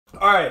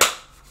Alright.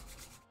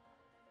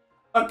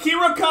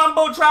 Akira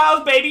combo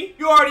trials, baby.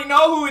 You already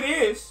know who it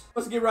is.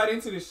 Let's get right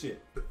into this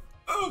shit.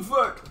 Oh,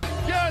 fuck.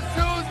 Guess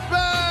who's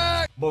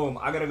back? Boom.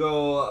 I gotta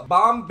go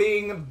bomb,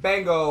 bing,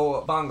 bango,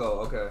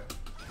 bongo. Okay.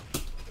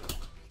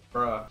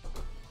 Bruh.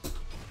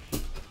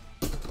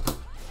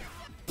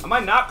 Am I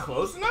not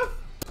close enough?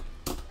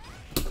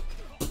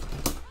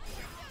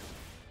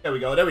 There we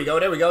go, there we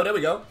go, there we go, there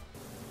we go.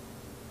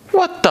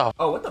 What the?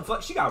 Oh, what the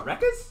fuck? She got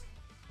Rekkas?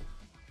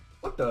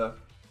 What the?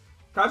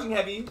 Crouching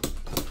heavy.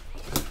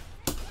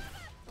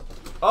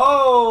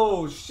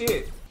 Oh,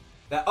 shit.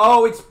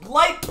 Oh, it's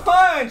light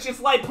punch. It's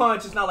light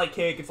punch. It's not like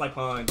kick. It's like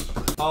punch.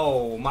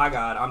 Oh, my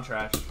God. I'm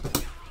trash.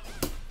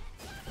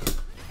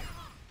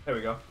 There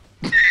we go.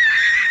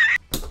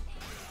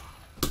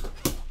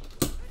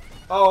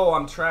 Oh,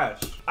 I'm trash.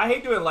 I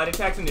hate doing light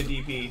attacks into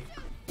DP.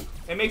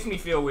 It makes me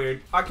feel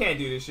weird. I can't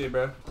do this shit,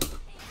 bro.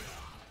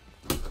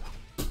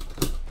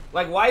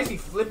 Like, why is he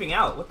flipping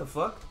out? What the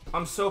fuck?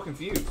 I'm so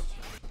confused.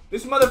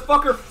 This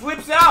motherfucker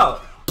flips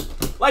out.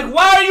 Like,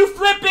 why are you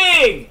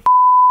flipping?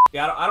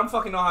 Yeah, I don't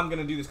fucking know how I'm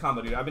gonna do this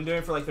combo, dude. I've been doing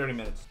it for like 30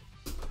 minutes.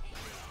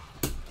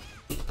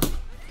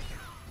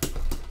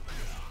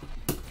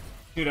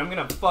 Dude, I'm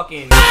gonna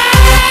fucking...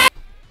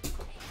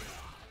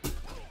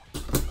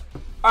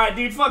 Alright,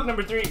 dude, fuck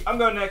number 3. I'm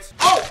going next.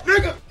 Oh,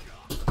 nigga!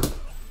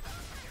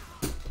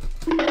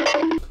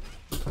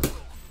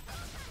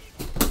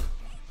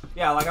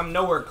 Yeah, like, I'm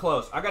nowhere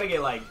close. I gotta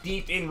get, like,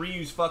 deep in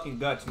Ryu's fucking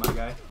guts, my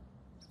guy.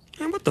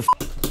 Man, what the f?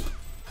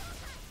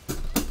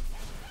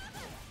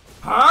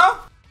 Huh?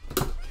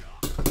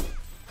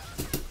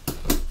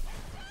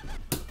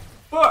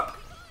 Fuck.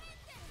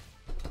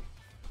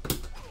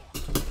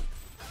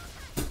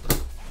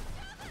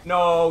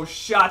 No,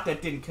 shot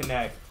that didn't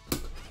connect.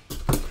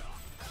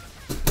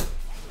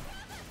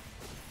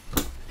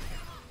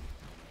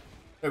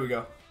 There we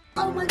go.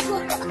 Oh my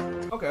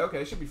God. Okay,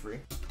 okay, it should be free.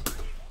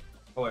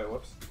 Oh wait,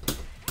 whoops.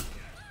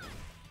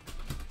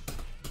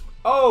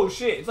 Oh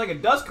shit, it's like a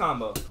dust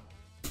combo.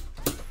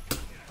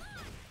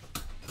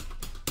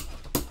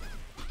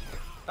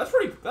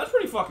 That's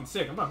pretty fucking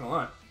sick, I'm not gonna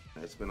lie.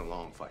 It's been a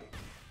long fight.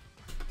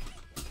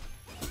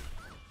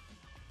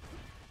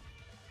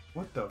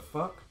 What the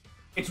fuck?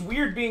 It's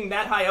weird being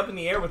that high up in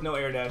the air with no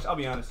air dash, I'll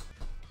be honest.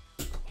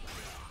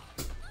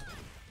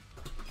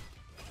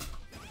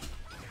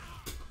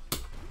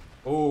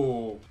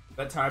 Oh,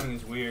 that timing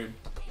is weird.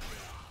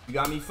 You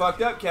got me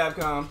fucked up,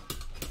 Capcom.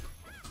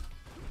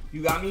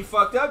 You got me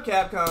fucked up,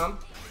 Capcom.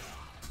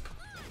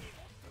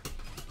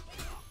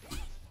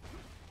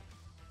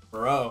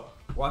 Bro,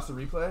 watch the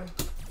replay.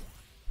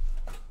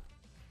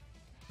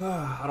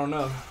 I don't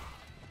know.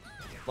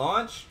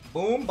 Launch,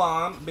 boom,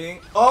 bomb, bing.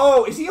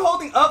 Oh, is he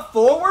holding up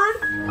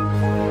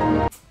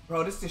forward?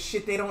 Bro, this is the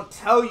shit they don't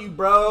tell you,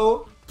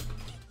 bro.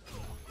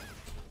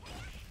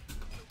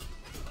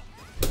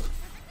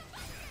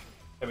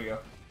 There we go.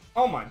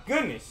 Oh my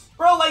goodness.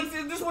 Bro, like,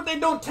 this is what they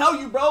don't tell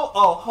you, bro.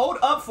 Oh, hold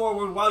up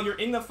forward while you're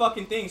in the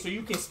fucking thing so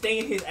you can stay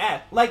in his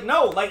ass. Like,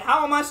 no. Like,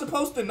 how am I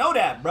supposed to know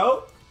that,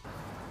 bro?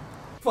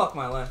 Fuck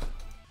my life.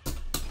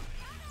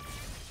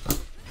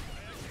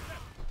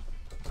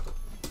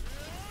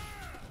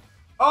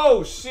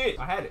 Oh, shit.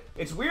 I had it.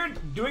 It's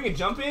weird doing a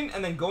jump in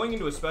and then going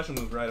into a special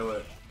move right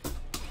away.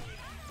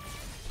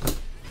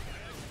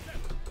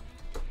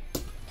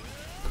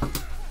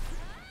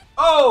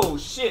 Oh,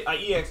 shit. I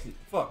EX'd it.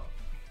 Fuck.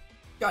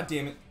 God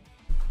damn it.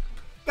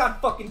 God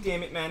fucking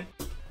damn it, man.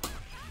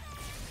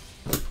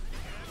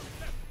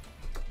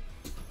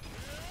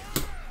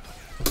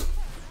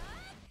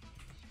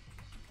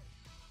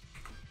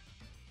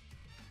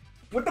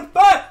 What the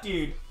fuck,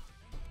 dude?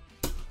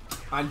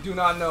 I do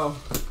not know.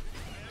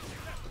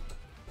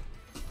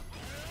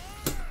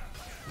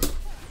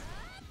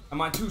 Am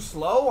I too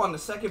slow on the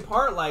second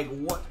part? Like,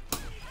 what?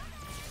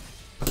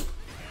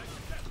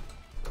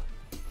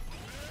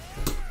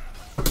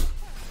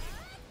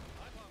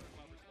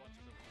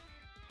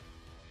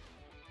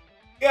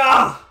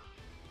 Yeah!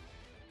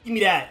 Give me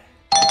that.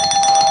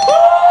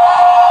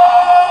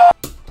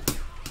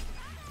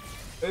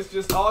 It's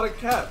just all the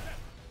cap.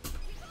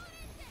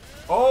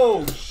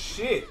 Oh,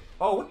 shit.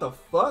 Oh, what the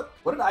fuck?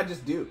 What did I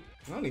just do?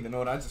 I don't even know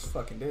what I just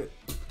fucking did.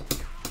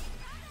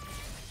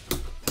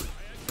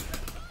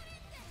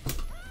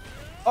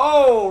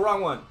 Oh,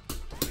 wrong one.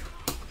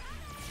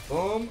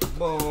 Boom,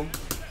 boom,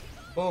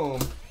 boom,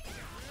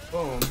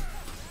 boom.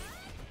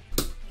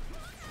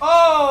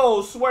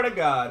 Oh, swear to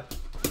God.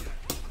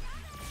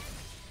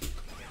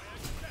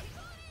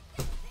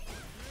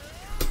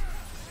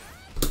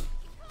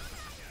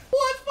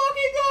 Let's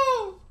fucking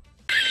go.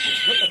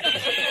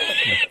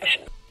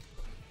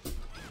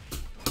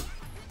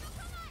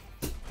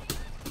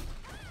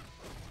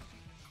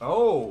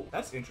 Oh,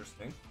 that's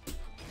interesting.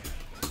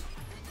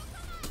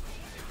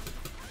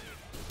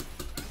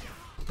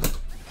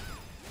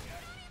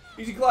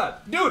 Easy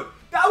clap. Dude,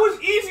 that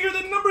was easier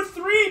than number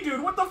 3,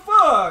 dude. What the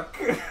fuck?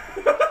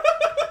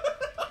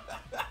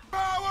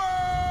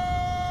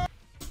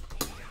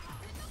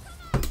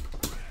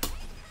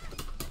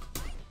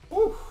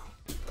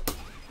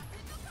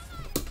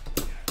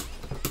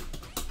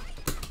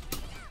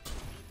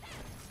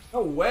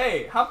 No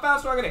way. How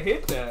fast am I gonna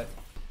hit that?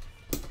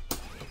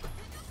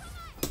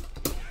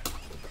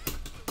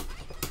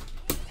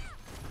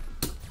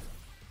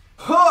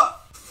 Huh!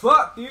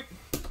 Fuck, dude.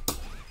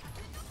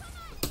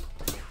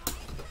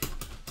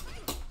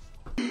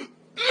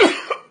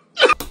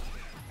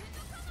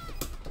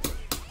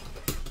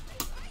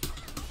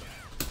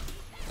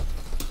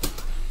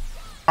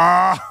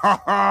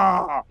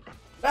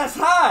 That's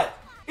hot!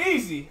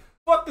 Easy.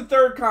 Fuck the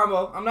third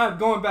combo. I'm not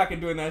going back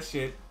and doing that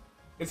shit.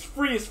 It's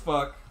free as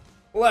fuck.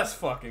 Let's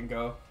fucking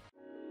go.